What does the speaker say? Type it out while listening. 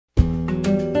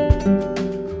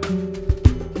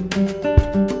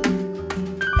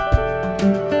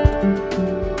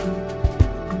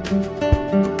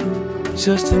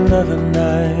just another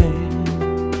night,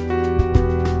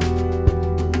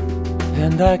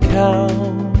 and I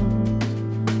count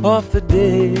off the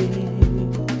days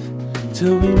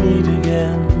till we meet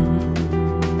again.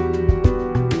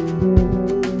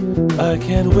 I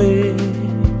can't wait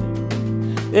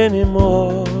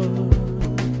anymore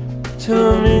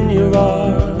till I'm in your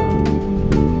arms,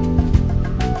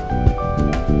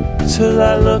 till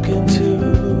I look into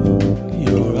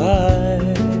your eyes,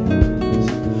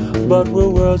 but we're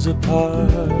worlds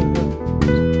apart.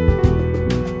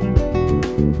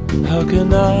 How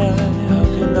can I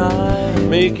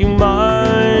make you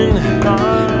mine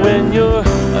when you're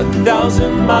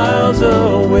 1,000 miles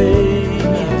away?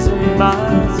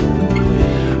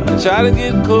 I try to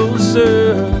get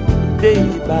closer day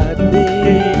by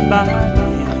day,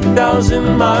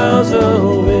 1,000 miles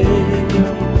away.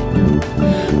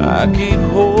 I keep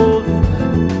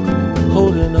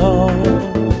holding on.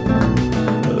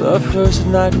 The first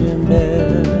night we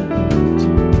met,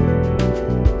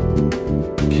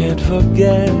 can't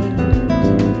forget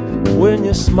when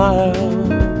you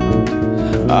smiled,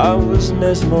 I was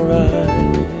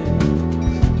mesmerized.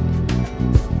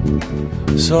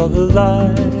 Saw the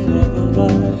light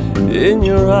in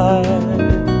your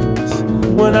eyes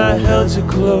when I held you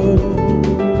close.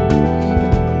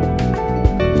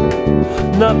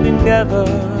 Nothing ever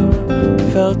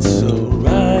felt so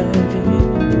right.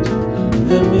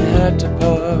 Then we had to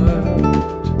part.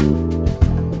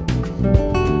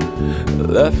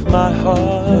 Left my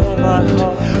heart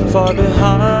far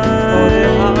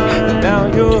behind. Now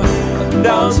you're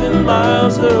 1,000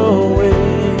 miles away,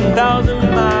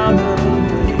 1,000 miles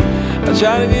away. I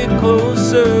try to get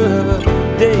closer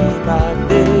day by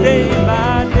day,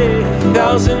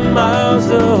 1,000 miles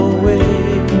away.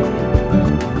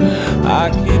 I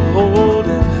keep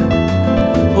holding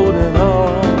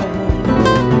on.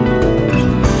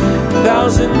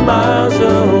 1,000 miles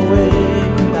away,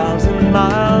 1,000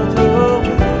 miles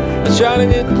away. I try to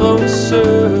get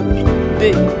closer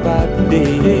day by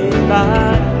day,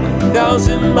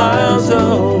 1,000 miles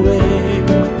away.